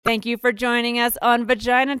Thank you for joining us on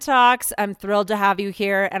Vagina Talks. I'm thrilled to have you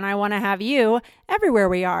here, and I want to have you everywhere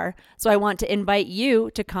we are. So I want to invite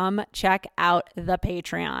you to come check out the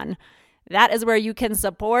Patreon. That is where you can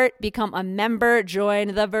support, become a member, join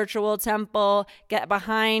the virtual temple, get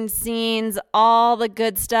behind scenes, all the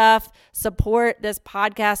good stuff, support this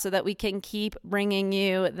podcast so that we can keep bringing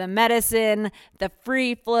you the medicine, the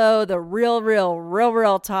free flow, the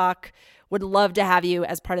real talk. Would love to have you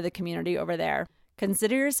as part of the community over there.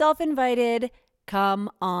 Consider yourself invited.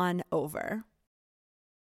 Come on over.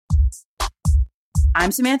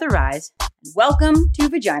 I'm Samantha Rise, and welcome to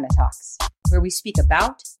Vagina Talks, where we speak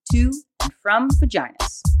about, to, and from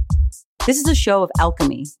vaginas. This is a show of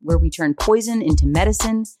alchemy, where we turn poison into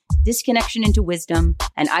medicine, disconnection into wisdom,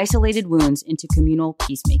 and isolated wounds into communal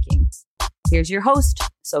peacemaking. Here's your host,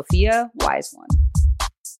 Sophia Wise One.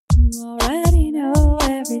 You already know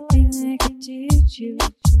everything they could teach you.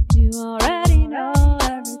 You already know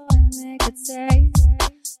everything they could say.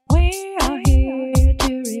 We are here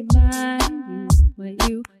to remind you what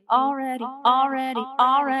you already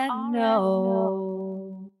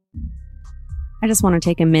know. I just want to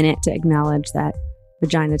take a minute to acknowledge that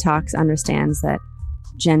Vagina Talks understands that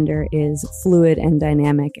gender is fluid and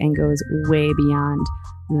dynamic and goes way beyond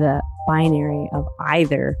the binary of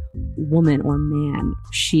either woman or man,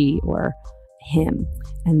 she or him,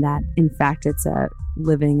 and that in fact it's a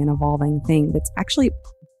living and evolving thing that's actually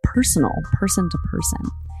personal, person to person,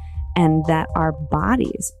 and that our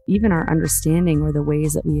bodies, even our understanding or the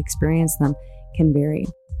ways that we experience them, can vary.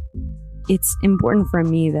 It's important for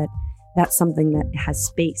me that that's something that has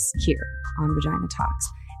space here on Vagina Talks,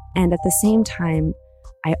 and at the same time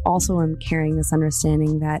I also am carrying this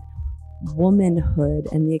understanding that womanhood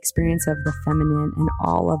and the experience of the feminine and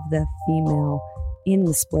all of the female in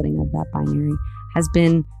the splitting of that binary has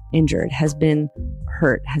been injured, has been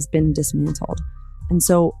hurt, has been dismantled. And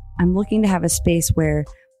so I'm looking to have a space where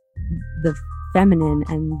the feminine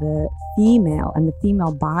and the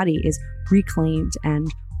female body is reclaimed and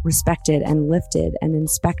respected and lifted and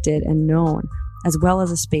inspected and known, as well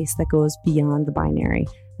as a space that goes beyond the binary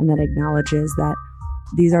and that acknowledges that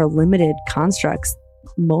these are limited constructs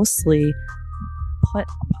mostly put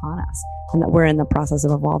upon us, and that we're in the process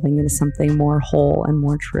of evolving into something more whole and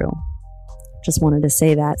more true. Just wanted to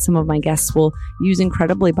say that some of my guests will use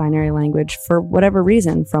incredibly binary language for whatever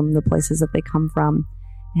reason from the places that they come from,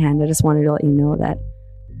 and I just wanted to let you know that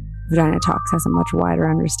Vagina Talks has a much wider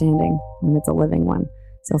understanding, and it's a living one.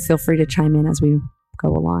 So feel free to chime in as we go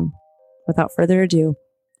along. Without further ado,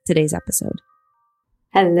 today's episode.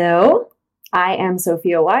 Hello. I am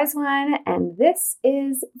Sophia Wise One, and this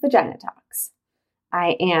is Vagina Talks.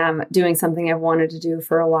 I am doing something I've wanted to do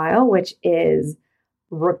for a while, which is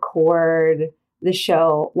record the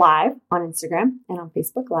show live on Instagram and on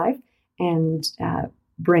Facebook Live and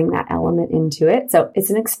bring that element into it. So it's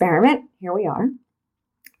an experiment. Here we are.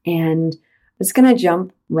 And I'm just going to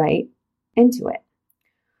jump right into it.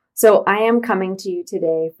 So I am coming to you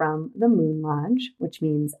today from the Moon Lodge, which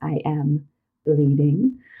means I am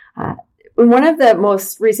bleeding. In one of the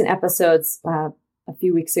most recent episodes, a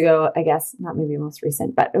few weeks ago, I guess, not maybe most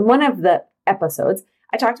recent, but in one of the episodes,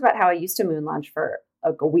 I talked about how I used to moon lodge for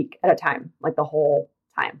like a week at a time, like the whole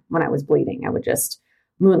time when I was bleeding. I would just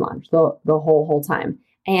moon lodge the whole time.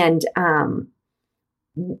 And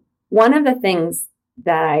one of the things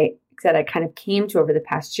that I kind of came to over the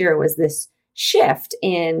past year was this shift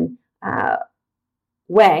in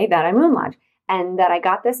way that I moon lodge, and that I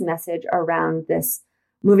got this message around this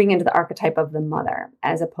moving into the archetype of the mother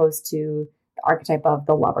as opposed to the archetype of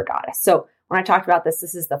the lover goddess. So when I talked about this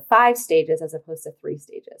is the 5 stages as opposed to 3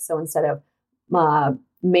 stages. So instead of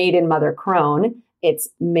maiden, mother, crone, it's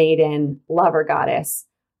maiden, lover goddess,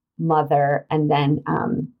 mother, and then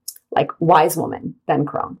like wise woman, then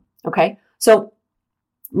crone. Okay. So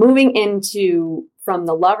moving into from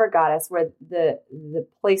the lover goddess, where the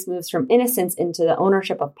place moves from innocence into the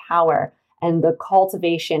ownership of power and the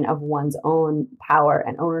cultivation of one's own power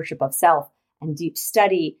and ownership of self and deep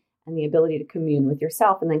study and the ability to commune with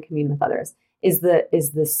yourself and then commune with others is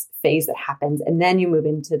this phase that happens. And then you move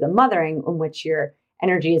into the mothering, in which your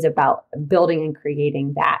energy is about building and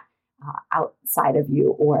creating that outside of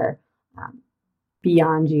you or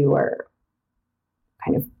beyond you or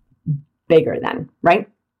kind of bigger than, right?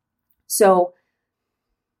 So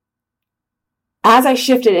as I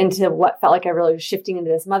shifted into what felt like I really was shifting into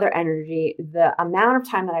this mother energy, the amount of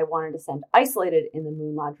time that I wanted to spend isolated in the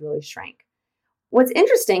Moon Lodge really shrank. What's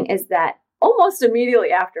interesting is that almost immediately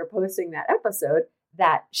after posting that episode,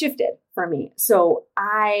 that shifted for me. So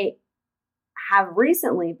I have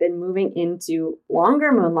recently been moving into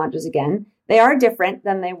longer Moon Lodges again. They are different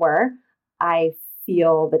than they were. I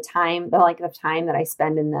feel the length of time that I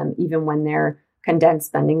spend in them, even when they're condensed,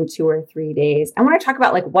 spending 2 or 3 days. I want to talk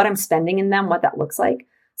about like what I'm spending in them, what that looks like.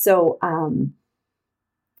 So,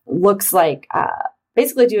 looks like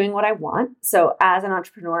basically doing what I want. So as an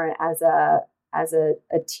entrepreneur, as a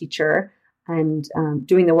teacher, and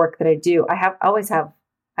doing the work that I do, I always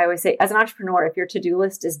say, as an entrepreneur, if your to-do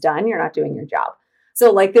list is done, you're not doing your job.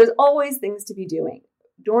 So like there's always things to be doing.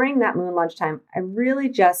 During that moon lunchtime, I really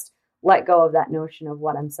just let go of that notion of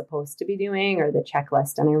what I'm supposed to be doing or the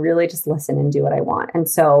checklist. And I really just listen and do what I want. And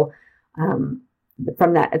so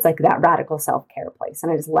from that, it's like that radical self-care place.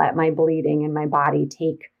 And I just let my bleeding and my body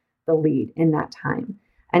take the lead in that time.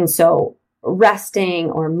 And so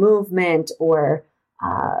resting or movement or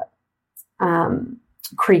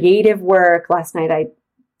creative work. Last night I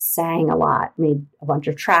sang a lot, made a bunch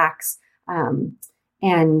of tracks,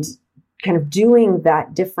 and kind of doing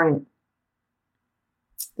those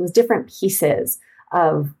different pieces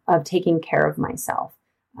of taking care of myself,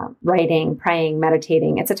 writing, praying,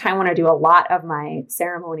 meditating. It's a time when I do a lot of my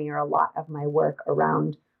ceremony or a lot of my work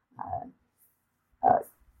around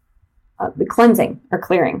the cleansing or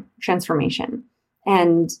clearing, transformation.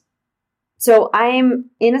 And so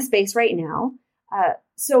I'm in a space right now.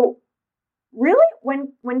 So really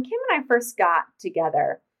when Kim and I first got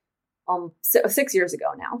together, 6 years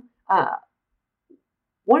ago now,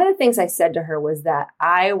 one of the things I said to her was that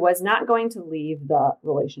I was not going to leave the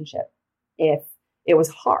relationship if it was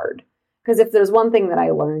hard. Because if there's one thing that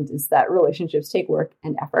I learned is that relationships take work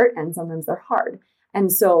and effort, and sometimes they're hard.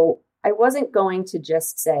 And so I wasn't going to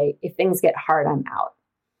just say, if things get hard, I'm out.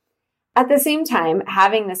 At the same time,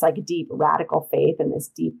 having this like deep radical faith and this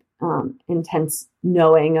deep, intense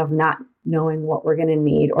knowing of not knowing what we're going to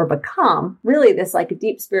need or become, really this like a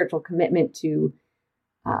deep spiritual commitment to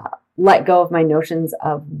let go of my notions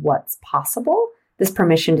of what's possible, this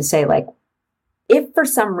permission to say like, if for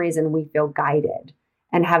some reason we feel guided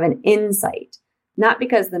and have an insight, not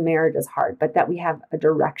because the marriage is hard, but that we have a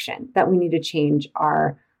direction, that we need to change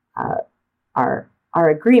our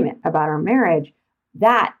agreement about our marriage,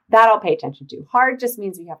 that I'll pay attention to. Hard just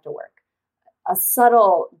means we have to work. A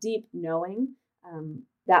subtle, deep knowing,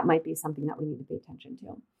 that might be something that we need to pay attention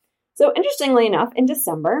to. So interestingly enough, in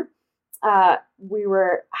December, we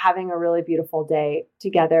were having a really beautiful day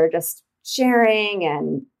together, just sharing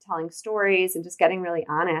and telling stories and just getting really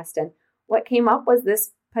honest. And what came up was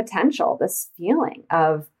this potential, this feeling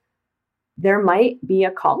of there might be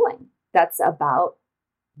a calling that's about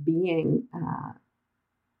being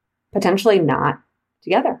potentially not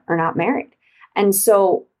together or not married. And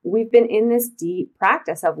so we've been in this deep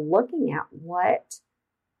practice of looking at what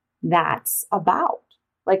that's about.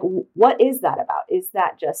 Like, what is that about? Is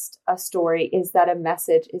that just a story? Is that a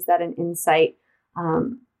message? Is that an insight?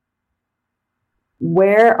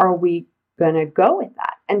 Where are we going to go with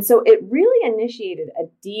that? And so it really initiated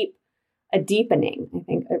a deepening, I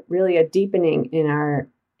think, really a deepening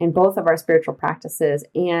in both of our spiritual practices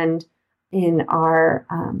and in our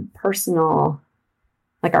personal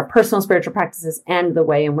spiritual practices, and the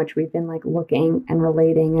way in which we've been like looking and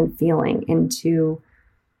relating and feeling into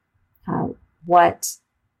what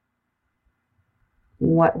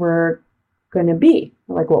we're going to be,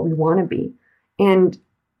 like what we want to be. And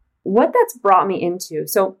what that's brought me into.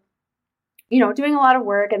 So, doing a lot of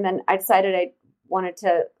work, and then I decided I wanted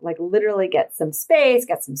to like literally get some space,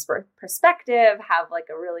 get some perspective, have like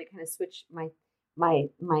a really kind of switch my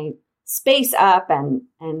space up and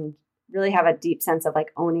really have a deep sense of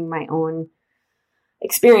like owning my own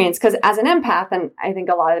experience. Because as an empath, and I think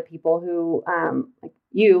a lot of the people who, like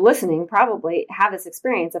you listening, probably have this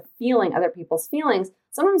experience of feeling other people's feelings.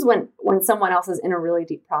 Sometimes when someone else is in a really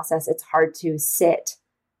deep process, it's hard to sit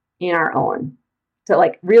in our own, to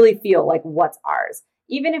like really feel like what's ours.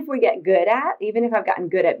 Even if I've gotten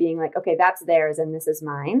good at being like, okay, that's theirs and this is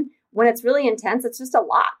mine. When it's really intense, it's just a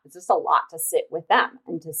lot. It's just a lot to sit with them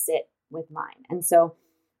and to sit with mine. And so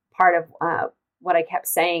part of what I kept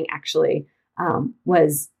saying actually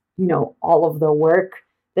was, all of the work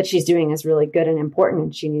that she's doing is really good and important,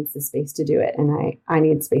 and she needs the space to do it. And I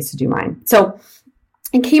need space to do mine. So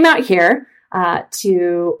I came out here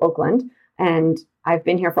to Oakland, and I've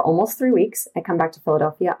been here for almost 3 weeks. I come back to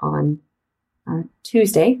Philadelphia on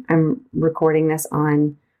Tuesday. I'm recording this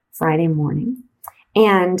on Friday morning.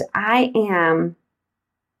 And I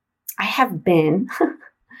have been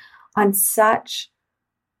on such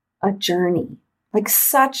a journey, like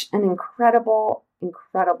such an incredible,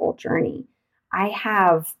 incredible journey.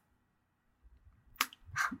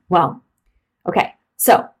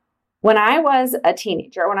 So when I was a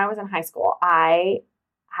teenager, when I was in high school, I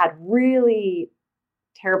had really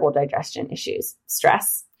terrible digestion issues,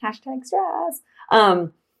 stress, #stress.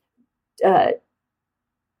 I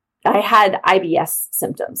had IBS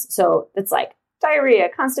symptoms. So it's like diarrhea,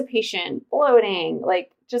 constipation, bloating,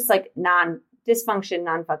 like just like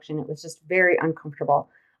non-function. It was just very uncomfortable.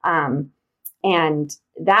 And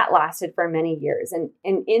that lasted for many years. And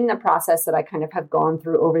in the process that I kind of have gone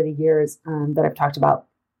through over the years, that I've talked about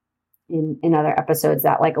in other episodes,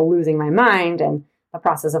 that like losing my mind and the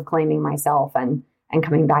process of claiming myself and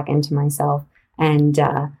coming back into myself, and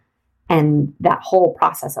that whole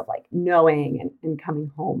process of like knowing and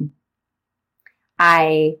coming home.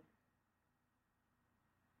 I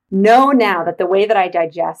know now that the way that I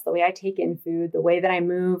digest, the way I take in food, the way that I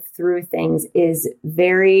move through things is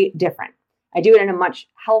very different. I do it in a much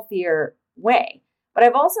healthier way. But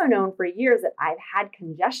I've also known for years that I've had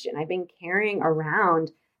congestion. I've been carrying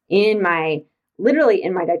around literally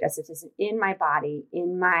in my digestive system, in my body,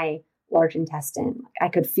 in my large intestine. I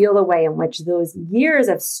could feel the way in which those years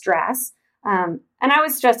of stress, and I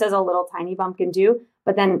was stressed as a little tiny bumpkin too,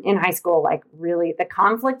 but then in high school, like really the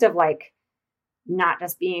conflict of like not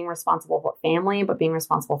just being responsible for family, but being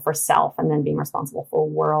responsible for self, and then being responsible for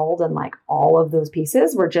world, and like all of those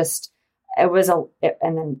pieces were just, and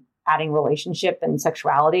then adding relationship and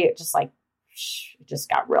sexuality, it just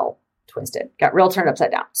got real twisted, got real turned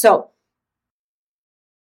upside down. So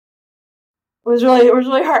it was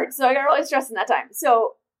really hard. So I got really stressed in that time.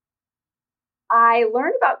 So I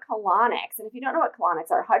learned about colonics. And if you don't know what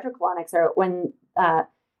colonics are, hydrocolonics are when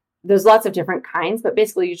there's lots of different kinds, but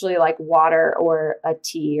basically usually like water or a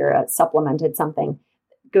tea or a supplemented something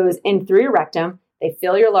goes in through your rectum. They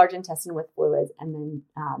fill your large intestine with fluids, and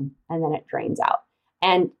then it drains out.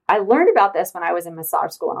 And I learned about this when I was in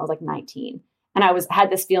massage school when I was like 19. And I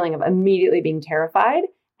had this feeling of immediately being terrified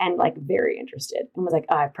and like very interested, and was like,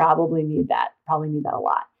 oh, I probably need that a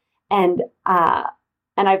lot. And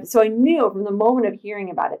so I knew from the moment of hearing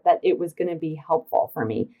about it that it was going to be helpful for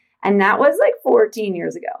me. And that was like 14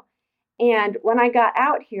 years ago. And when I got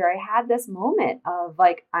out here, I had this moment of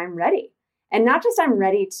like, I'm ready. And not just I'm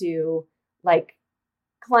ready to like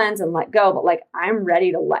cleanse and let go, but like, I'm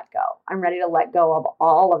ready to let go. I'm ready to let go of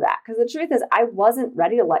all of that. Because the truth is, I wasn't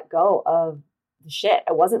ready to let go of the shit.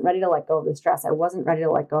 I wasn't ready to let go of the stress. I wasn't ready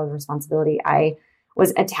to let go of the responsibility. I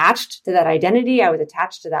was attached to that identity. I was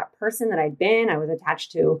attached to that person that I'd been. I was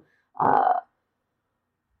attached to a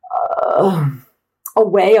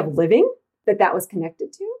way of living that was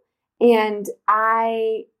connected to. And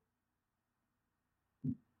I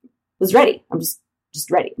was ready. I'm just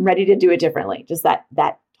ready. I'm ready to do it differently. Just that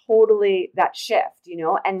shift, you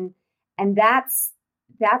know, and that's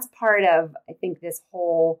part of, I think, this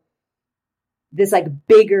like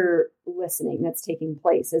bigger listening that's taking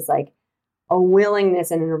place is like a willingness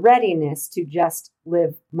and a readiness to just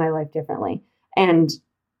live my life differently. And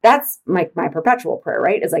that's my perpetual prayer,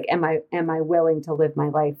 right? Is like, am I willing to live my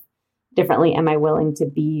life differently? Am I willing to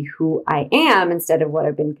be who I am instead of what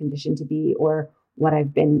I've been conditioned to be or what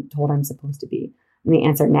I've been told I'm supposed to be? And the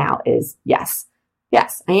answer now is yes.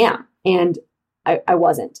 Yes, I am. And I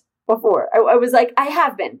wasn't before. I was like, I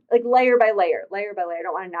have been like layer by layer. I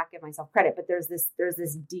don't want to not give myself credit, but there's this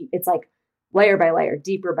deep, it's like layer by layer,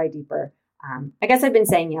 deeper by deeper. I guess I've been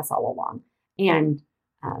saying yes all along, and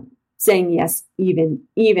saying yes even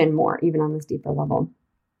more, even on this deeper level.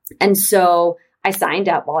 And so I signed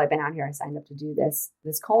up while I've been out here. I signed up to do this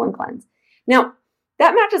colon cleanse. Now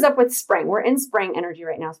that matches up with spring. We're in spring energy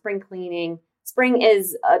right now. Spring cleaning. Spring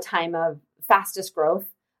is a time of fastest growth.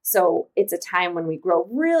 So it's a time when we grow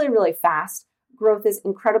really, really fast. Growth is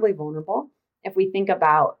incredibly vulnerable. If we think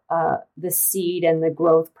about the seed and the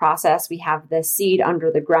growth process, we have the seed under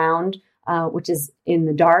the ground, which is in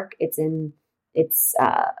the dark.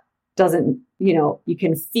 Doesn't, you know, you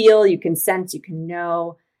can feel, you can sense, you can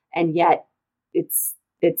know, and yet it's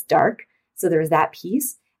dark. So there's that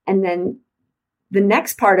piece. And then the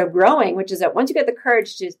next part of growing, which is that once you get the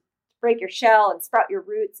courage to break your shell and sprout your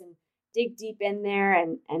roots and dig deep in there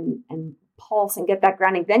and pulse and get that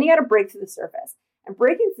grounding, then you got to break through the surface. And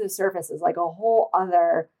breaking through the surface is like a whole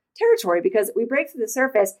other territory, because we break through the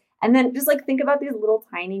surface and then just like think about these little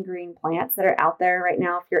tiny green plants that are out there right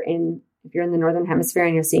now. If you're in the Northern Hemisphere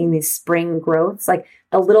and you're seeing these spring growths, like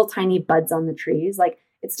the little tiny buds on the trees, like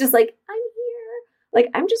it's just like, I'm here, like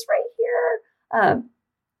I'm just right here.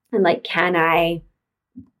 And like,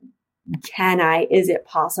 is it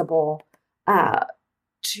possible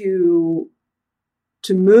to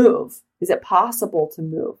move? Is it possible to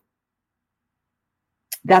move?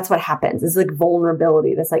 That's what happens. It's like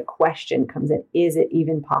vulnerability. This like question comes in. Is it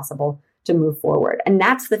even possible to move forward? And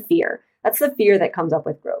that's the fear. That's the fear that comes up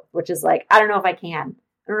with growth, which is like, I don't know if I can.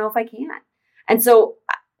 And so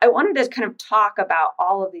I wanted to kind of talk about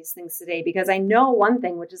all of these things today because I know one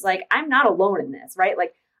thing, which is like, I'm not alone in this, right?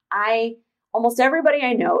 Like almost everybody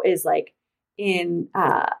I know is like in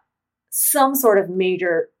some sort of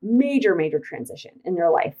major transition in their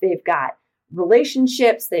life. They've got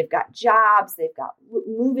relationships, they've got jobs, they've got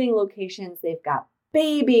moving locations, they've got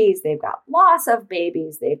babies, they've got loss of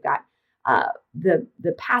babies, they've got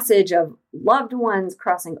the passage of loved ones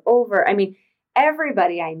crossing over. I mean,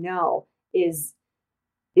 everybody I know is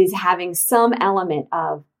having some element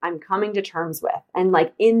of I'm coming to terms with, and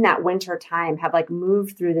like in that winter time have like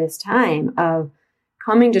moved through this time of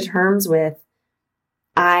coming to terms with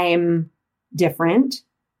I'm different.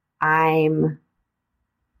 I'm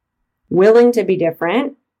willing to be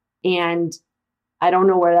different, and I don't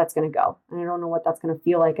know where that's going to go. And I don't know what that's going to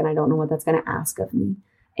feel like, and I don't know what that's going to ask of me.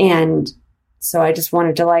 And so I just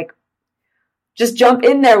wanted to like just jump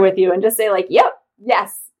in there with you and just say like, yep,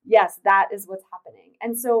 yes, that is what's happening.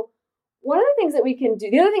 And so one of the things that we can do,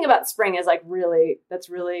 the other thing about spring is like that's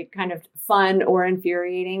really kind of fun or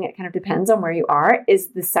infuriating. It kind of depends on where you are, is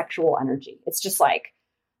the sexual energy. It's just like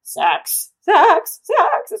sex. It's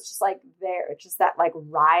just like there. It's just that like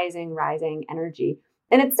rising energy.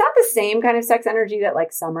 And it's not the same kind of sex energy that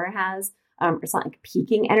like summer has. It's not like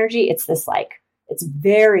peaking energy. It's this like, it's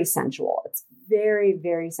very sensual. It's very,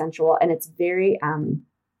 very sensual. And it's very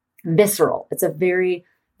visceral. It's a very,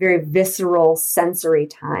 very visceral sensory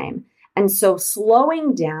time. And so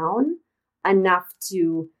slowing down enough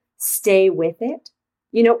to stay with it,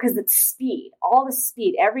 you know, because it's speed, all the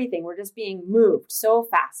speed, everything. We're just being moved so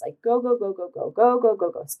fast, like go,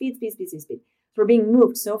 speed. So we're being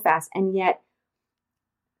moved so fast. And yet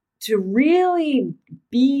to really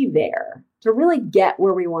be there, to really get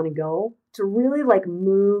where we want to go, to really like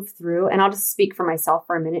move through. And I'll just speak for myself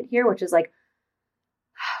for a minute here, which is like,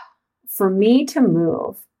 for me to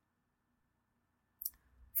move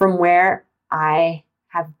from where I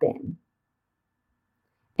have been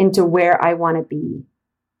into where I want to be,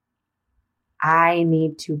 I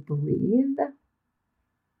need to breathe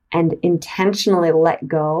and intentionally let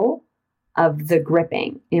go of the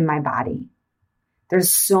gripping in my body.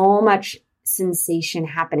 There's so much sensation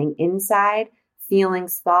happening inside,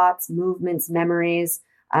 feelings, thoughts, movements, memories,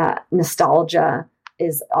 nostalgia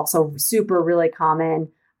is also super really common.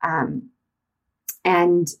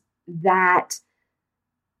 And that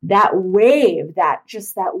wave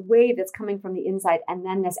that's coming from the inside and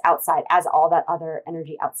then this outside, as all that other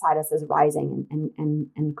energy outside us is rising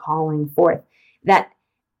and calling forth, that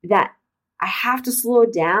I have to slow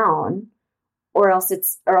down or else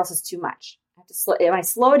it's too much. I have to slow. If I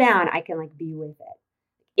slow down, I can like be with it.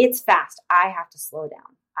 It's fast. I have to slow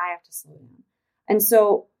down. And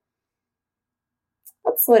so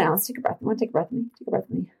let's slow down. Let's take a breath. Want to take a breath with me? Take a breath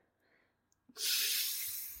with me.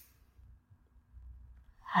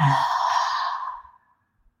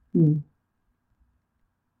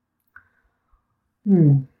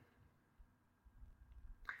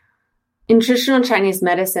 In traditional Chinese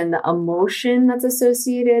medicine, the emotion that's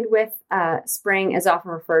associated with spring is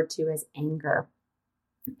often referred to as anger.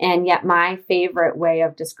 And yet my favorite way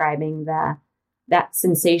of describing that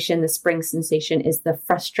sensation, the spring sensation, is the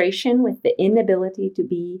frustration with the inability to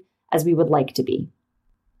be as we would like to be.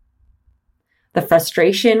 The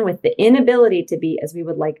frustration with the inability to be as we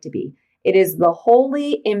would like to be. It is the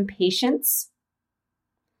holy impatience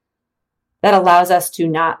that allows us to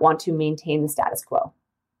not want to maintain the status quo.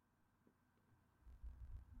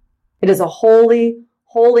 It is a holy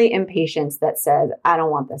impatience that says, I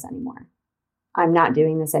don't want this anymore. I'm not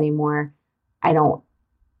doing this anymore. I don't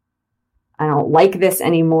like this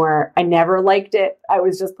anymore. I never liked it. I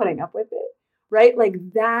was just putting up with it, right? Like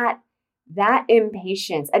that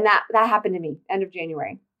impatience. And that happened to me end of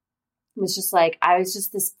January. It was just like, I was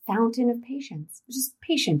just this fountain of patience. I was just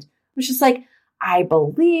patient. It was just like, I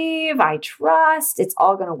believe, I trust, it's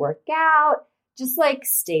all going to work out. Just like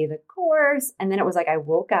stay the course. And then it was like, I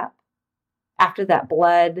woke up after that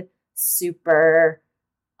blood super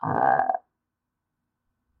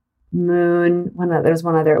moon. There's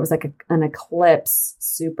one other, it was like an eclipse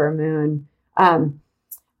super moon.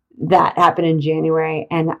 That happened in January.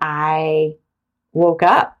 And I woke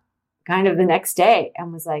up kind of the next day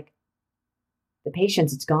and was like, the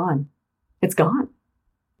patience, it's gone. It's gone.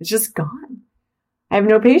 It's just gone. I have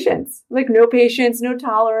no patience, like no patience, no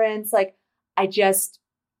tolerance. Like that's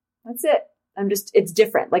it. It's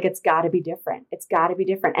different. Like it's got to be different. It's got to be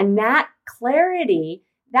different. And that clarity,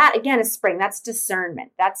 that again is spring. That's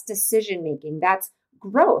discernment. That's decision making. That's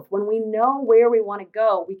growth. When we know where we want to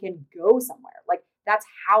go, we can go somewhere. Like that's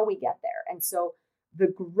how we get there. And so the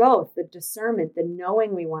growth, the discernment, the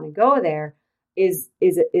knowing we want to go there is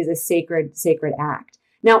a sacred act.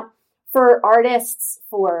 Now, for artists,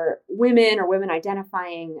 for women or women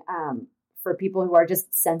identifying, for people who are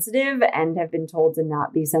just sensitive and have been told to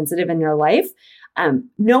not be sensitive in their life,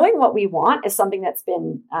 knowing what we want is something that's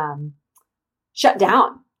been shut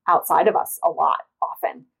down outside of us a lot,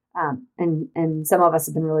 often. And some of us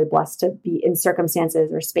have been really blessed to be in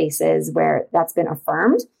circumstances or spaces where that's been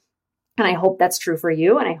affirmed. And I hope that's true for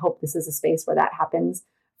you. And I hope this is a space where that happens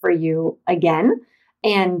for you again.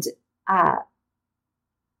 And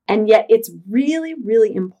yet it's really,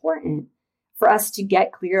 really important for us to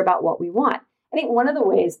get clear about what we want. I think one of the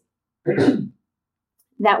ways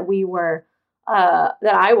that we were, that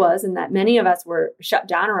I was, and that many of us were shut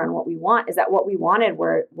down around what we want, is that what we wanted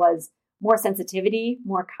was more sensitivity,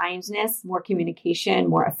 more kindness, more communication,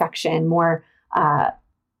 more affection, more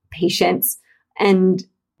patience. And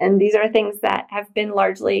these are things that have been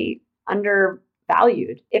largely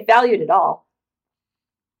undervalued, if valued at all,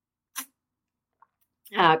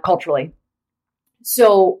 culturally.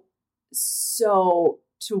 So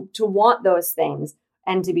to want those things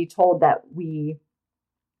and to be told that we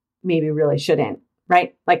maybe really shouldn't,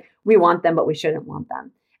 right? Like we want them, but we shouldn't want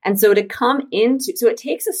them. And so to come into, so it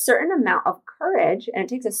takes a certain amount of courage and it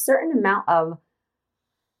takes a certain amount of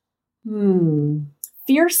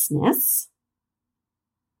fierceness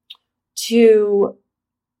to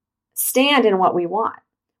stand in what we want,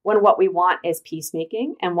 when what we want is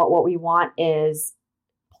peacemaking and what we want is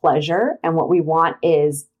pleasure and what we want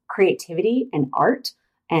is creativity and art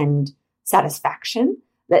and satisfaction.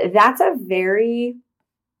 That's a very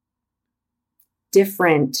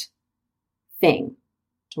different thing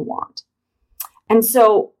to want. And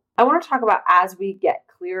so I want to talk about, as we get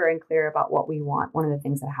clearer and clearer about what we want, one of the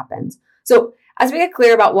things that happens. So as we get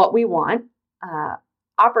clear about what we want,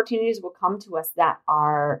 opportunities will come to us that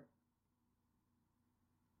are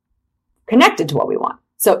connected to what we want.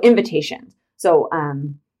 So invitations. So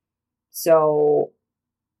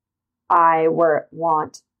I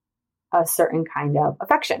want a certain kind of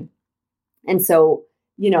affection. And so,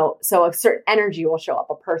 so a certain energy will show up,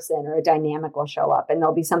 a person or a dynamic will show up, and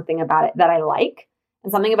there'll be something about it that I like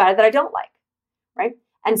and something about it that I don't like, right?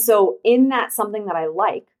 And so in that something that I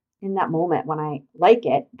like, in that moment when I like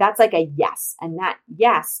it, that's like a yes. And that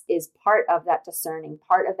yes is part of that discerning,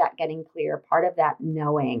 part of that getting clear, part of that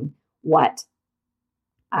knowing what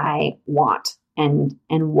I want and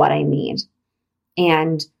what I need.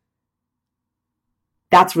 And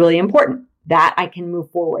that's really important. That I can move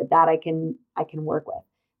forward, that I can work with.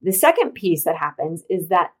 The second piece that happens is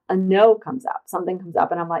that a no comes up. Something comes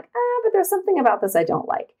up and I'm like, but there's something about this I don't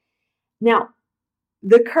like. Now,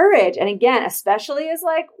 the courage, and again, especially as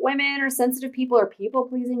like women or sensitive people or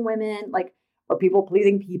people-pleasing women, or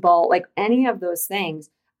people-pleasing people, like any of those things,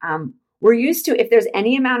 we're used to, if there's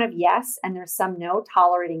any amount of yes and there's some no,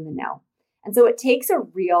 tolerating the no. And so it takes a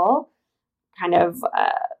real kind of,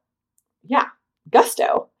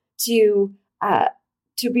 gusto to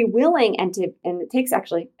be willing and it takes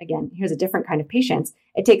actually, again, here's a different kind of patience.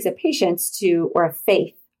 It takes a patience or a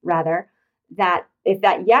faith rather, that if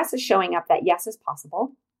that yes is showing up, that yes is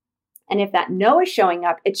possible. And if that no is showing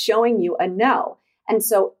up, it's showing you a no. And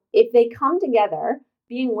so if they come together,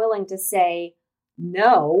 being willing to say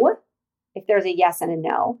no, if there's a yes and a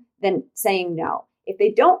no, then saying no. If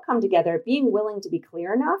they don't come together, being willing to be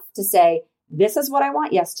clear enough to say, this is what I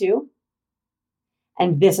want yes to,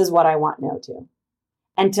 and this is what I want no to.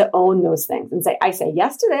 And to own those things and say, I say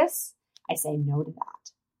yes to this, I say no to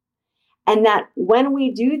that. And that when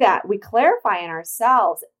we do that, we clarify in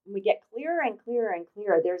ourselves, and we get clearer and clearer and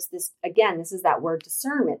clearer. There's this, again, this is that word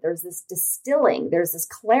discernment. There's this distilling, there's this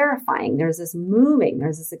clarifying, there's this moving,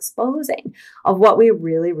 there's this exposing of what we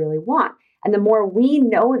really, really want. And the more we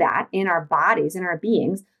know that in our bodies, in our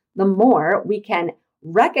beings, the more we can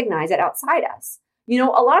recognize it outside us. A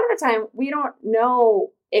lot of the time we don't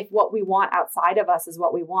know if what we want outside of us is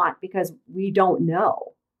what we want because we don't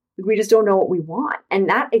know. We just don't know what we want. And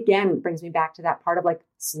that, again, brings me back to that part of like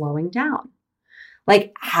slowing down.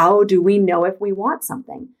 Like, how do we know if we want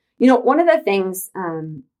something? One of the things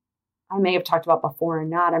I may have talked about before or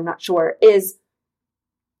not, I'm not sure, is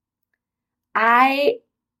I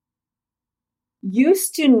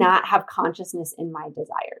used to not have consciousness in my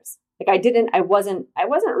desires. Like I wasn't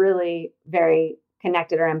really very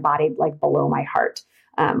connected or embodied like below my heart.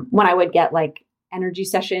 When I would get like energy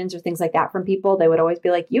sessions or things like that from people, they would always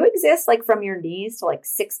be like, you exist like from your knees to like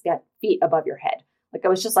 6 feet above your head. Like I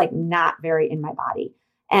was just like not very in my body.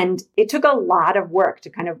 And it took a lot of work to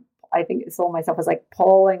kind of, I think soul myself was like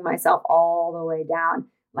pulling myself all the way down,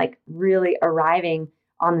 like really arriving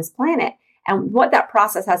on this planet. And what that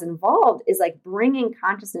process has involved is like bringing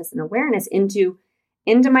consciousness and awareness into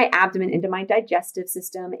into my abdomen, into my digestive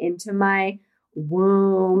system, into my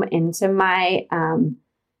womb, into my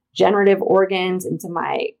generative organs, into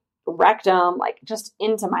my rectum, like just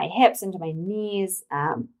into my hips, into my knees.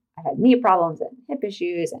 I've had knee problems and hip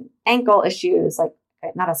issues and ankle issues, like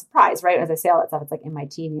not a surprise, right? As I say all that stuff, it's like in my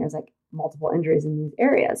teen years, like multiple injuries in these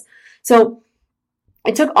areas. So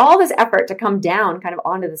it took all this effort to come down kind of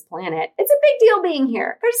onto this planet. It's a big deal being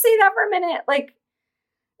here. Can I just say that for a minute? Like,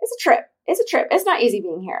 it's a trip. It's a trip. It's not easy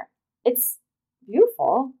being here. It's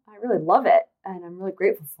beautiful. I really love it. And I'm really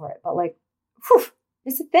grateful for it. But like, whew,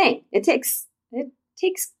 it's a thing. It takes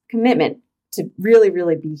commitment to really,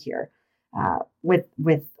 really be here with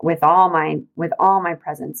all my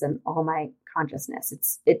presence and all my consciousness.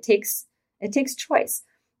 It takes choice.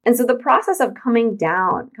 And so the process of coming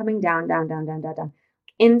down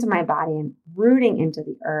into my body and rooting into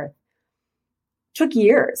the earth took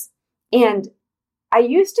years. And I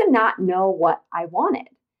used to not know what I wanted.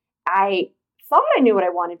 I thought I knew what I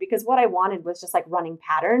wanted because what I wanted was just like running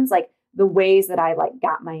patterns, like the ways that I like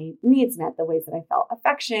got my needs met, the ways that I felt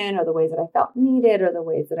affection, or the ways that I felt needed, or the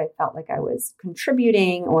ways that I felt like I was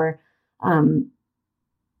contributing, or,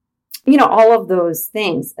 all of those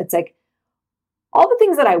things. It's like all the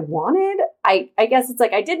things that I wanted, I guess it's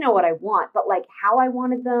like, I did know what I want, but like how I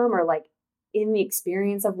wanted them, or like in the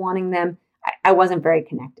experience of wanting them, I wasn't very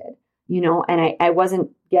connected, and I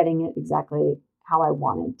wasn't getting it exactly how I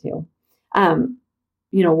wanted to.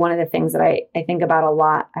 One of the things that I think about a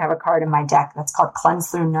lot, I have a card in my deck that's called Cleanse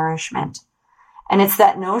Through Nourishment. And it's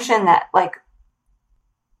that notion that like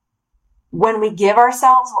when we give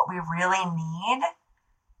ourselves what we really need,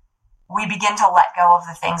 we begin to let go of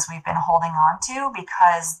the things we've been holding on to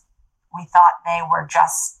because we thought they were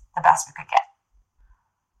just the best we could get.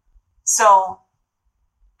 So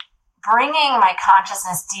bringing my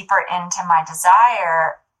consciousness deeper into my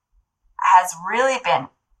desire has really been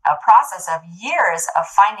a process of years of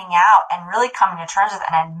finding out and really coming to terms with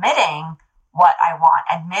and admitting what I want,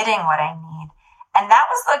 admitting what I need. And that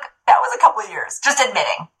was a couple of years, just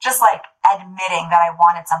admitting that I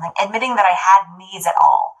wanted something, admitting that I had needs at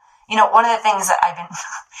all. One of the things that I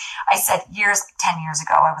said 10 years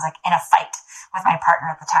ago, I was like in a fight with my partner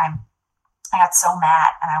at the time. I got so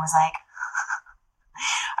mad and I was like,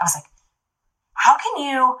 how can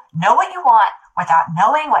you know what you want without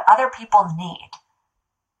knowing what other people need?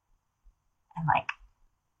 And like,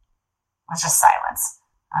 it was just silence.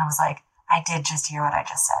 And I was like, I did just hear what I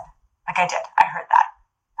just said. Like I did. I heard that.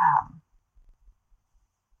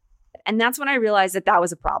 And that's when I realized that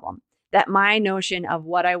was a problem. That my notion of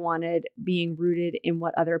what I wanted being rooted in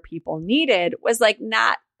what other people needed was like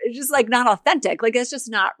not authentic. Like that's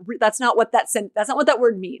not what that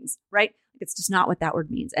word means, right? It's just not what that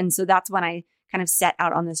word means. And so that's when I kind of set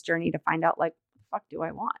out on this journey to find out like, what the fuck do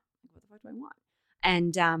I want? What the fuck do I want?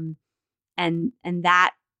 And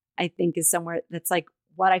that I think is somewhere that's like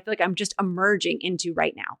what I feel like I'm just emerging into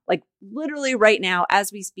right now. Like literally right now,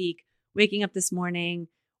 as we speak, waking up this morning,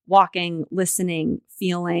 walking, listening,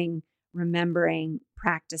 feeling, remembering,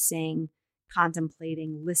 practicing,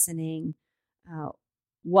 contemplating, listening.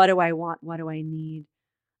 What do I want? What do I need?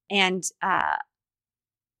 And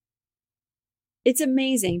it's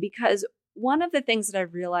amazing because one of the things that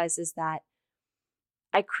I've realized is that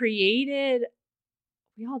I think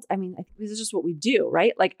this is just what we do,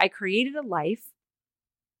 right? Like I created a life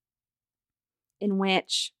in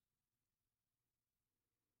which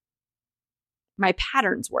my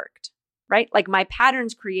patterns worked, right? Like my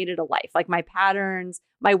patterns created a life. Like my patterns,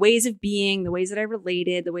 my ways of being, the ways that I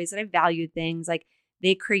related, the ways that I valued things, like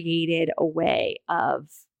they created a way of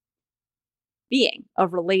being,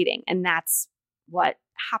 of relating. And that's what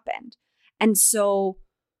happened. And so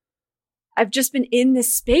I've just been in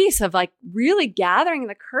this space of like really gathering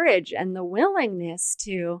the courage and the willingness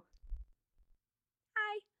to,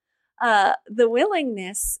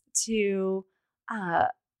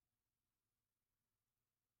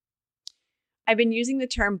 I've been using the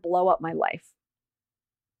term blow up my life.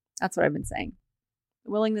 That's what I've been saying.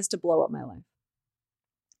 The willingness to blow up my life.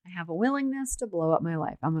 I have a willingness to blow up my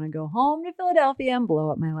life. I'm going to go home to Philadelphia and blow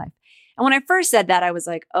up my life. And when I first said that, I was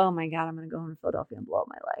like, oh my God, I'm going to go home to Philadelphia and blow up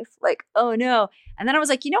my life. Like, oh no. And then I was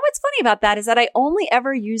like, what's funny about that is that I only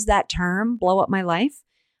ever use that term, blow up my life.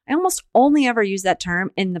 I almost only ever use that term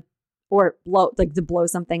to blow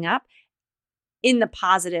something up in the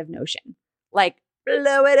positive notion. Like,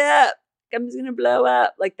 blow it up. I'm just going to blow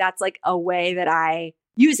up. Like, that's like a way that I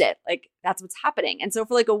use it. Like, that's what's happening. And so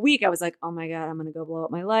for like a week, I was like, oh my God, I'm going to go blow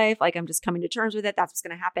up my life. Like, I'm just coming to terms with it. That's what's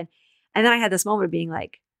going to happen. And then I had this moment of being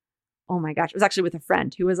like, oh my gosh, it was actually with a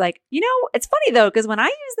friend who was like, it's funny though, because when I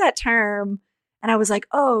use that term and I was like,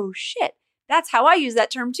 oh shit, that's how I use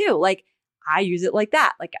that term too. Like I use it like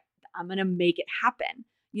that. Like I'm going to make it happen,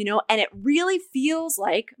 and it really feels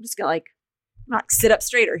like, I'm just going to not sit up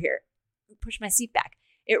straighter here, push my seat back.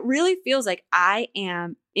 It really feels like I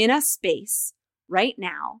am in a space right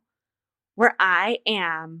now where I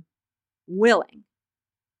am willing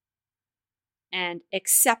and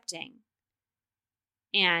accepting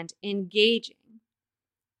and engaging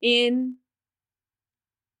in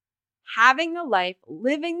having the life,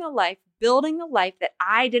 living the life, building the life that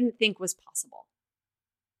I didn't think was possible.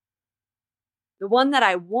 The one that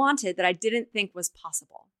I wanted that I didn't think was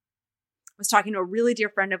possible. I was talking to a really dear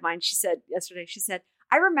friend of mine. She said yesterday,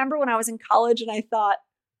 I remember when I was in college and I thought,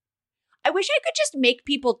 I wish I could just make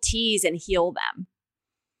people tease and heal them.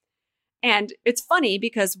 And it's funny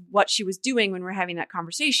because what she was doing when we were having that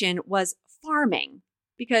conversation was farming,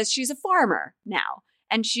 because she's a farmer now.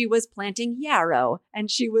 And she was planting yarrow,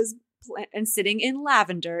 and she was sitting in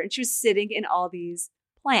lavender, and she was sitting in all these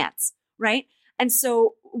plants, right? And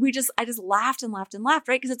so I just laughed and laughed and laughed,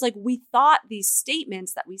 right? Because it's like we thought these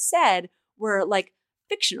statements that we said were like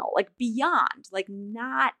fictional, like beyond, like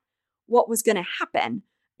not what was going to happen.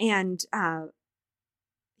 And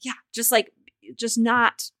just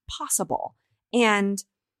not possible. And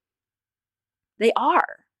they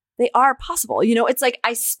are possible. It's like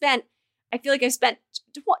I feel like I spent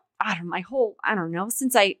my whole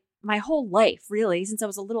life, really, since I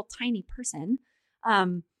was a little tiny person,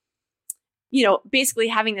 basically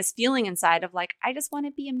having this feeling inside of like, I just want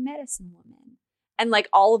to be a medicine woman. And like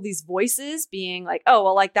all of these voices being like, oh,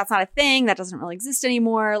 well, like that's not a thing. That doesn't really exist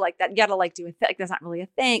anymore. Like that, you gotta like do a thing. Like, that's not really a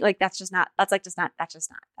thing. Like that's just not,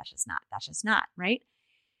 right?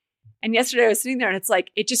 And yesterday I was sitting there and it's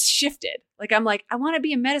like, it just shifted. Like, I'm like, I want to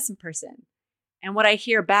be a medicine person. And what I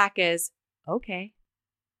hear back is, okay.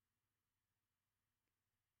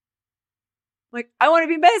 Like, I want to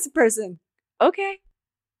be a medicine person. Okay.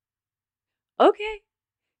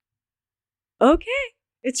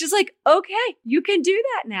 It's just like, okay, you can do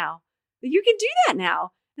that now.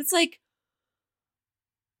 It's like,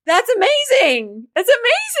 that's amazing.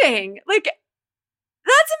 Like,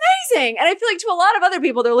 that's amazing. And I feel like to a lot of other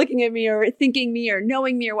people, they're looking at me or thinking me or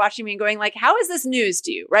knowing me or watching me and going like, how is this news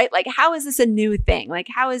to you? Right? Like, how is this a new thing? Like,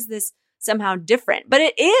 how is this somehow different? But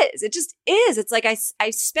it is. It just is. It's like I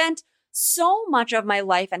spent so much of my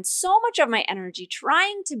life and so much of my energy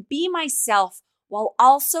trying to be myself while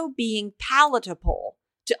also being palatable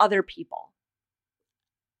to other people.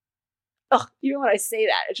 Ugh, even when I say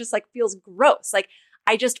that, it just like feels gross. Like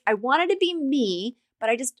I wanted to be me,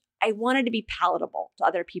 but I wanted to be palatable to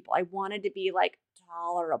other people. I wanted to be like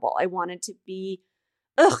tolerable. I wanted to be,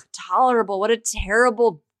 tolerable. What a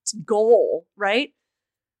terrible goal, right?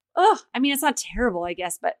 I mean, it's not terrible, I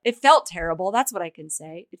guess, but it felt terrible. That's what I can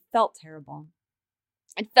say. It felt terrible.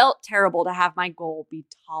 It felt terrible to have my goal be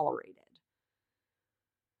tolerated.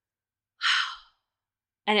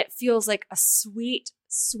 And it feels like a sweet,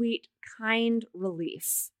 sweet, kind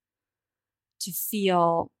relief to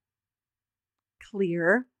feel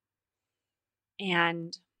clear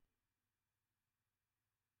and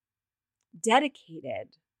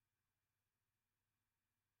dedicated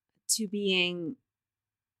to being,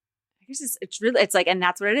 I guess it's like, and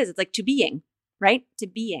that's what it is. It's like to being, right? To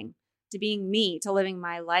being me, to living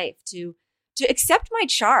my life, to accept my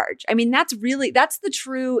charge. I mean, that's the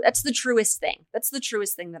truest thing. That's the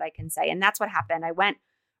truest thing that I can say. And that's what happened. I went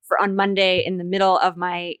on Monday in the middle of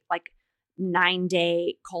my like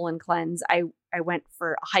 9-day colon cleanse. I went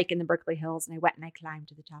for a hike in the Berkeley Hills, and I went and I climbed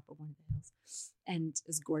to the top of one of the hills, and it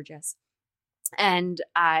was gorgeous. And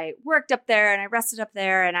I worked up there and I rested up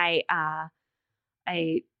there, and I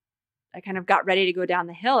kind of got ready to go down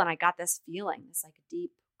the hill, and I got this feeling, this like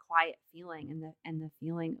deep, quiet feeling. And the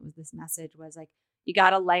feeling was, this message was like, you got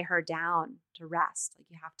to lay her down to rest. Like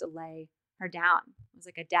you have to lay her down. It was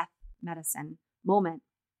like a death medicine moment.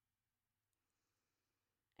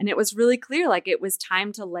 And it was really clear, like it was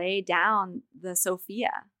time to lay down the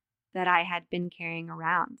Sophia that I had been carrying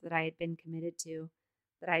around, that I had been committed to,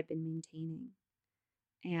 that I had been maintaining.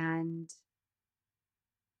 And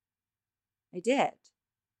I did.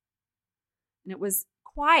 And it was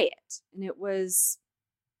quiet, and it was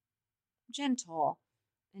gentle,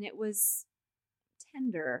 and it was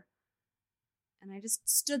tender. And I just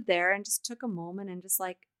stood there and just took a moment and just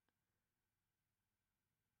like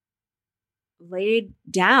laid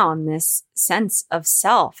down this sense of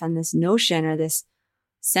self and this notion or this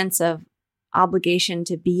sense of obligation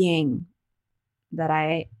to being that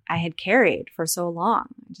I had carried for so long.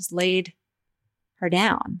 I just laid her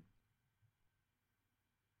down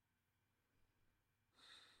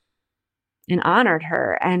and honored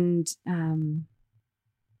her and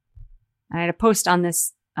And I had a post on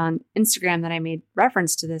this on Instagram that I made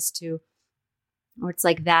reference to this too, where it's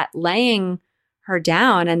like that laying her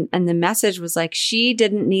down, and the message was like, she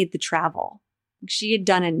didn't need the travel. She had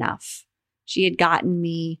done enough. She had gotten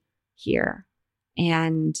me here.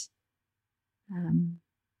 And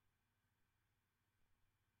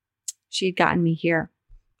she had gotten me here,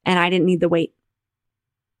 and I didn't need the weight.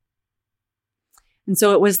 And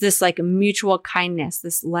so it was this like mutual kindness,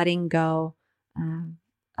 this letting go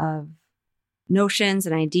of notions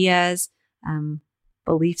and ideas,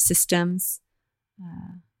 belief systems,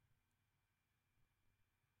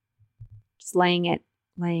 just laying it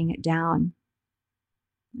down.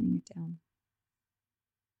 Laying it down.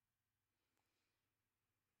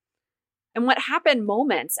 And what happened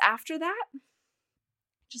moments after that,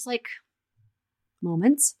 just like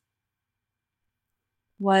moments,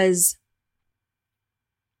 was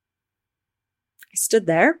I stood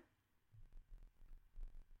there.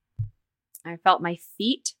 I felt my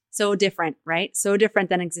feet, so different, right? So different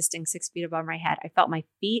than existing 6 feet above my head. I felt my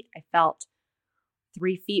feet. I felt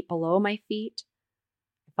 3 feet below my feet.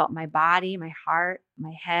 I felt my body, my heart,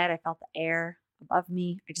 my head. I felt the air above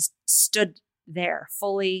me. I just stood there,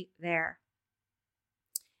 fully there.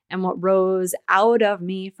 And what rose out of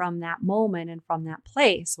me from that moment and from that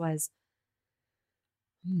place was,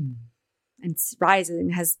 and rising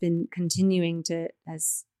has been continuing to,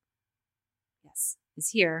 is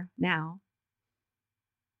here now.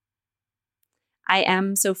 I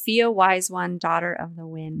am Sophia Wise One, daughter of the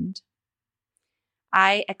wind.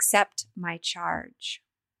 I accept my charge.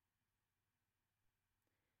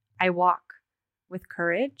 I walk with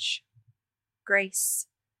courage, grace,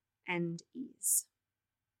 and ease.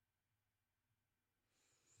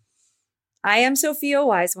 I am Sophia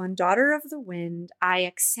Wise One, daughter of the wind. I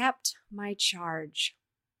accept my charge.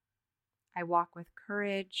 I walk with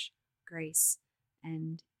courage, grace,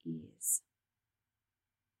 and ease.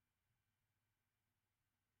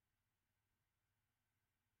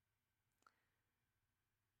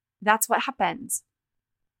 That's what happens.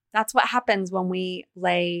 That's what happens when we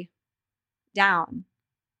lay down,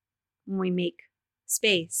 when we make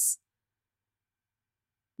space.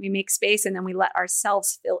 We make space and then we let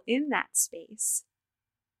ourselves fill in that space.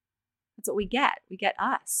 That's what we get. We get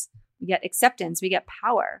us. We get acceptance. We get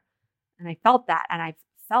power. And I felt that. And I've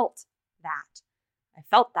felt that. I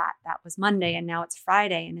felt that. That was Monday and now it's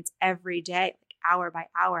Friday and it's every day, like hour by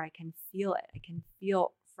hour. I can feel it. I can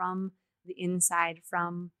feel from the inside,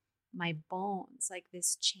 from my bones, like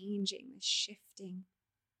this changing, this shifting.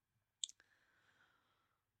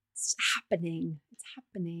 It's happening. It's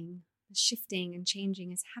happening. The shifting and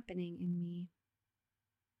changing is happening in me.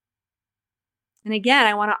 And again,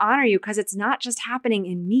 I want to honor you because it's not just happening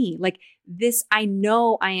in me. Like this, I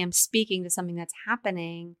know I am speaking to something that's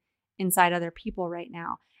happening inside other people right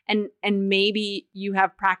now. And maybe you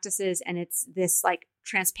have practices and it's this like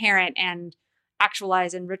transparent and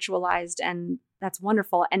actualized and ritualized, and that's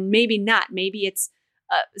wonderful. And maybe not. Maybe it's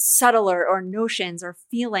subtler or notions or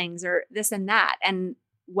feelings or this and that and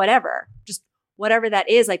whatever. Just whatever that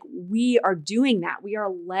is, like we are doing that. We are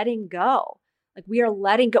letting go. Like we are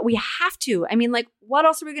letting go. We have to. I mean, like what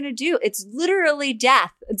else are we going to do? It's literally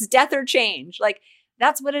death. It's death or change. Like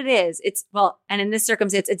that's what it is. It's, well, and in this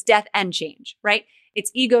circumstance, it's death and change, right? It's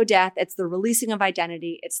ego death. It's the releasing of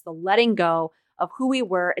identity. It's the letting go of who we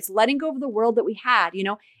were. It's letting go of the world that we had. You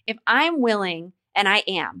know, if I'm willing, and I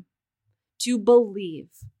am, to believe,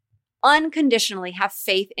 unconditionally have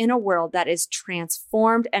faith in a world that is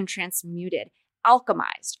transformed and transmuted,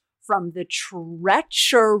 alchemized from the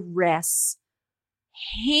treacherous,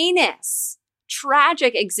 heinous,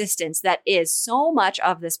 tragic existence that is so much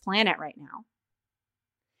of this planet right now,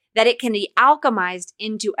 that it can be alchemized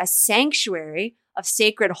into a sanctuary of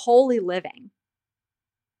sacred, holy living.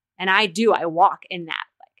 And I walk in that,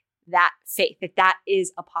 like that faith, that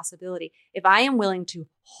is a possibility. If I am willing to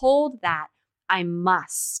hold that, I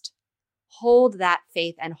must hold that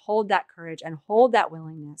faith and hold that courage and hold that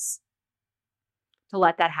willingness to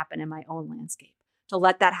let that happen in my own landscape, to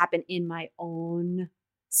let that happen in my own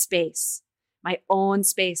space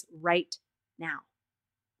right now.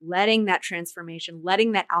 Letting that transformation,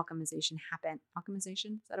 letting that alchemization happen.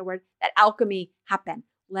 Alchemization, is that a word? That alchemy happen.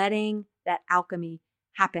 Letting that alchemy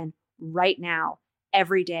happen right now,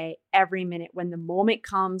 every day, every minute. When the moment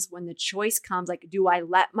comes, when the choice comes, like, do I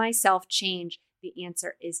let myself change? The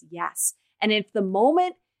answer is yes. And if the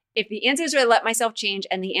answer is do I let myself change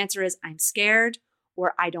and the answer is I'm scared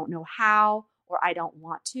or I don't know how or I don't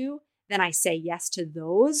want to, then I say yes to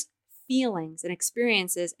those feelings and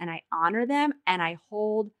experiences and I honor them and I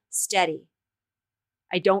hold steady.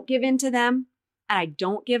 I don't give in to them and I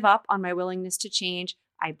don't give up on my willingness to change.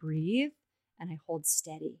 I breathe and I hold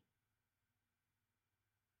steady.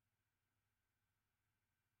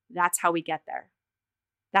 That's how we get there.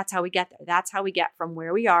 That's how we get there. That's how we get from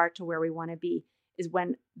where we are to where we want to be, is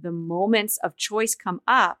when the moments of choice come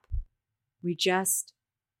up, we just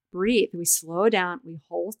breathe. We slow down. We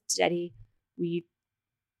hold steady. We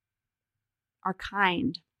are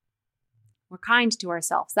kind. We're kind to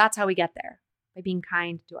ourselves. That's how we get there, by being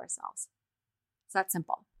kind to ourselves. It's that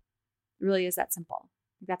simple. It really is that simple.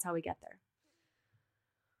 That's how we get there.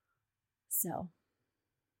 So,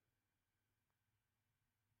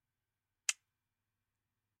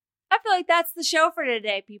 I feel like that's the show for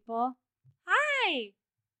today, people. Hi.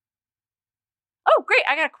 Oh, great.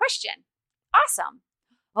 I got a question. Awesome.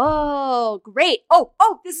 Oh, great.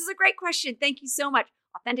 Oh, this is a great question. Thank you so much.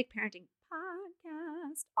 Authentic Parenting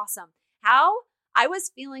Podcast. Awesome. How? I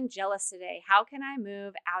was feeling jealous today. How can I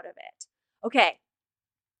move out of it? Okay.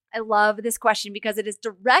 I love this question because it is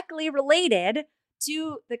directly related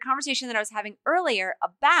to the conversation that I was having earlier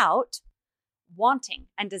about wanting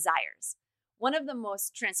and desires. One of the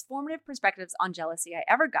most transformative perspectives on jealousy I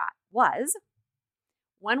ever got was,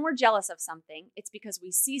 when we're jealous of something, it's because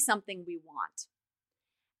we see something we want.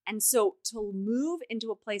 And so to move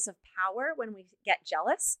into a place of power when we get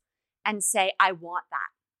jealous and say, I want that.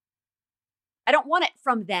 I don't want it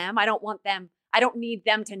from them. I don't need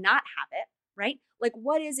them to not have it, right? Like,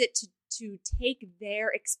 what is it to take their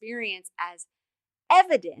experience as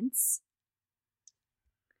evidence,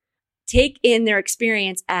 take in their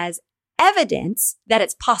experience as evidence that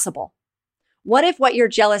it's possible? What if what you're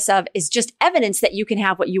jealous of is just evidence that you can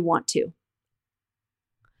have what you want to?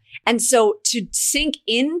 And so to sink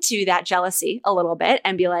into that jealousy a little bit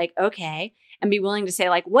and be like, okay, and be willing to say,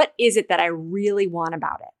 like, what is it that I really want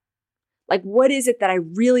about it? Like, what is it that I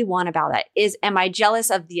really want about it? Am I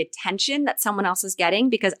jealous of the attention that someone else is getting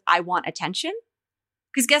because I want attention?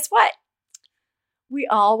 Because guess what? We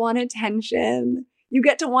all want attention. You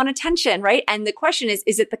get to want attention, right? And the question is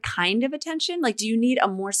it the kind of attention? Like, do you need a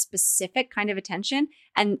more specific kind of attention?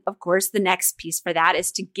 And of course, the next piece for that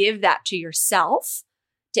is to give that to yourself,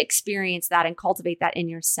 to experience that and cultivate that in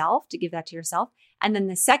yourself, to give that to yourself. And then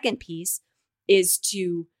the second piece is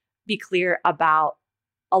to be clear about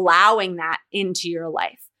allowing that into your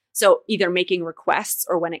life. So either making requests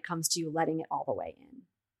or, when it comes to you, letting it all the way in,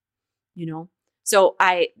 So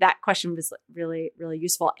that question was really, really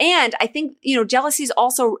useful. And I think, jealousy is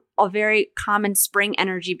also a very common spring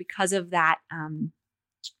energy because of that,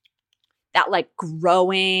 that like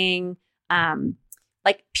growing,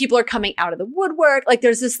 like people are coming out of the woodwork. Like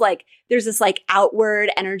there's this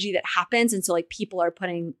outward energy that happens. And so like people are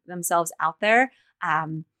putting themselves out there.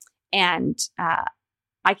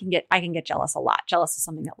 I can get jealous a lot. Jealous is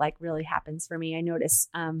something that like really happens for me. I notice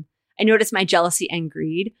my jealousy and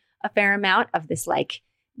greed a fair amount, of this like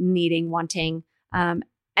needing, wanting, and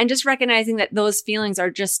just recognizing that those feelings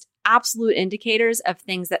are just absolute indicators of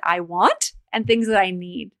things that I want and things that I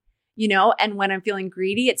need, and when I'm feeling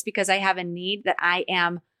greedy, it's because I have a need that I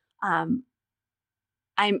am, I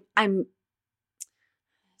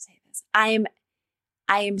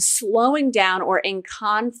am slowing down or in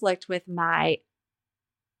conflict with my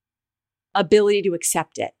ability to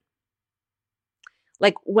accept it.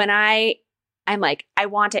 Like when I'm like, I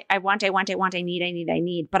want it, I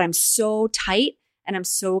need, but I'm so tight and I'm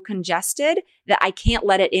so congested that I can't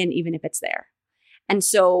let it in even if it's there. And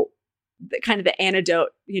so the antidote,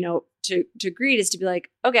 to greed is to be like,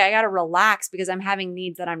 okay, I got to relax because I'm having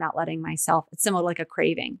needs that I'm not letting myself. It's similar to like a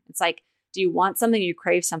craving. It's like, do you want something? You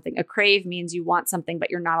crave something. A crave means you want something, but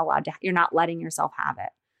you're not letting yourself have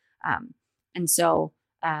it. And so,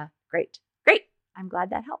 great. I'm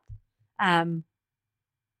glad that helped.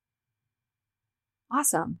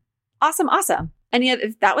 Awesome.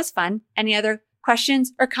 That was fun. Any other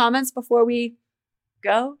questions or comments before we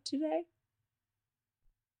go today?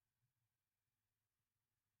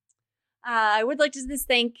 I would like to just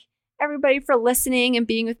thank everybody for listening and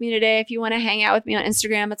being with me today. If you want to hang out with me on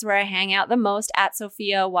Instagram, that's where I hang out the most, at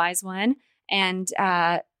Sophia Wise One. And,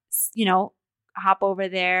 hop over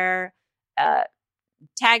there,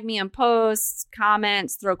 tag me on posts,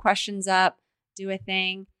 comments, throw questions up, do a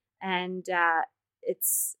thing. And,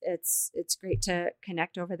 it's great to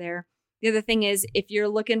connect over there. The other thing is, if you're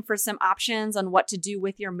looking for some options on what to do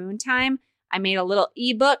with your moon time, I made a little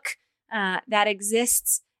ebook that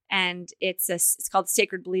exists, and it's called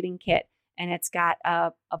Sacred Bleeding Kit, and it's got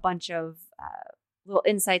a bunch of little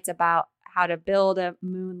insights about how to build a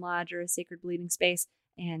moon lodge or a sacred bleeding space,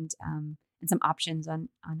 and some options on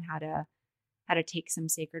how to take some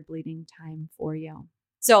sacred bleeding time for you.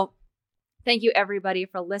 So, thank you everybody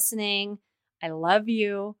for listening. I love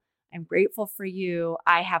you. I'm grateful for you.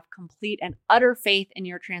 I have complete and utter faith in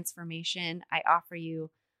your transformation. I offer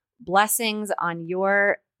you blessings on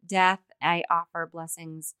your death. I offer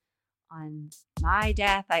blessings on my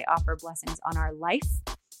death. I offer blessings on our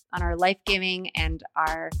life-giving and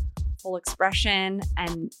our full expression.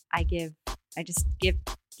 And I just give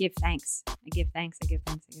thanks. I give thanks.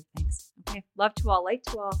 Okay. Love to all, light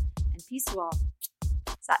to all, and peace to all.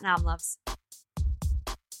 Sat Nam, loves.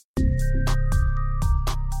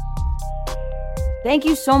 Thank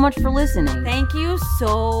you so much for listening. Thank you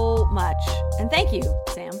so much. And thank you,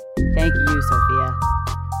 Sam. Thank you,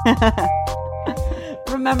 Sophia.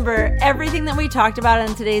 Remember, everything that we talked about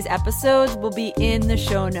in today's episodes will be in the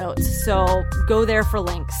show notes. So go there for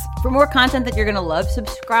links. For more content that you're going to love,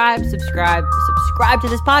 subscribe to this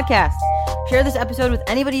podcast. Share this episode with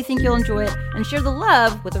anybody you think you'll enjoy it, and share the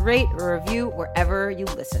love with a rate or review wherever you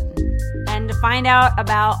listen. And to find out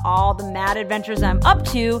about all the mad adventures I'm up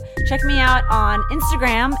to, check me out on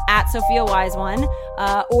Instagram at SophiaWise1,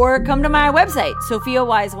 or come to my website,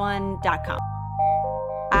 SophiaWise1.com.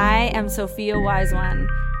 I am Sophia Wise1,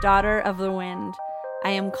 daughter of the wind.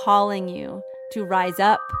 I am calling you to rise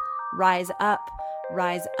up, rise up,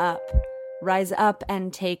 rise up, rise up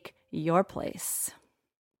and take your place.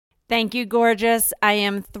 Thank you, gorgeous. I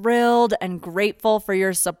am thrilled and grateful for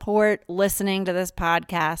your support listening to this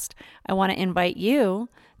podcast. I want to invite you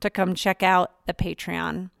to come check out the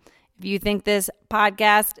Patreon. If you think this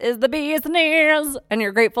podcast is the business and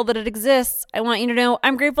you're grateful that it exists, I want you to know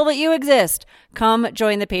I'm grateful that you exist. Come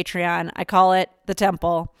join the Patreon. I call it the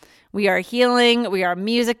temple. We are healing, we are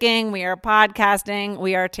musicking, we are podcasting,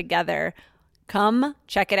 we are together. Come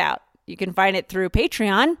check it out. You can find it through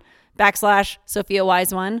Patreon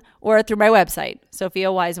 /SophiaWise1 or through my website,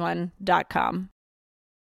 SophiaWise1.com.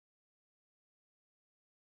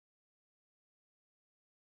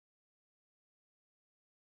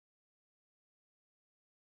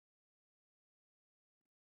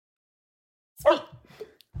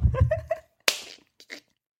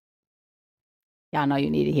 Y'all know you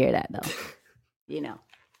need to hear that, though. You know.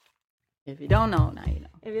 If you don't know, now you know.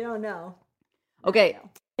 If you don't know. Okay.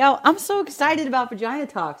 Yo, I'm so excited about Vagina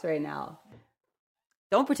Talks right now.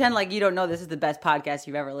 Don't pretend like you don't know this is the best podcast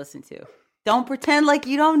you've ever listened to. Don't pretend like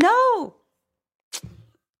you don't know.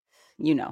 You know.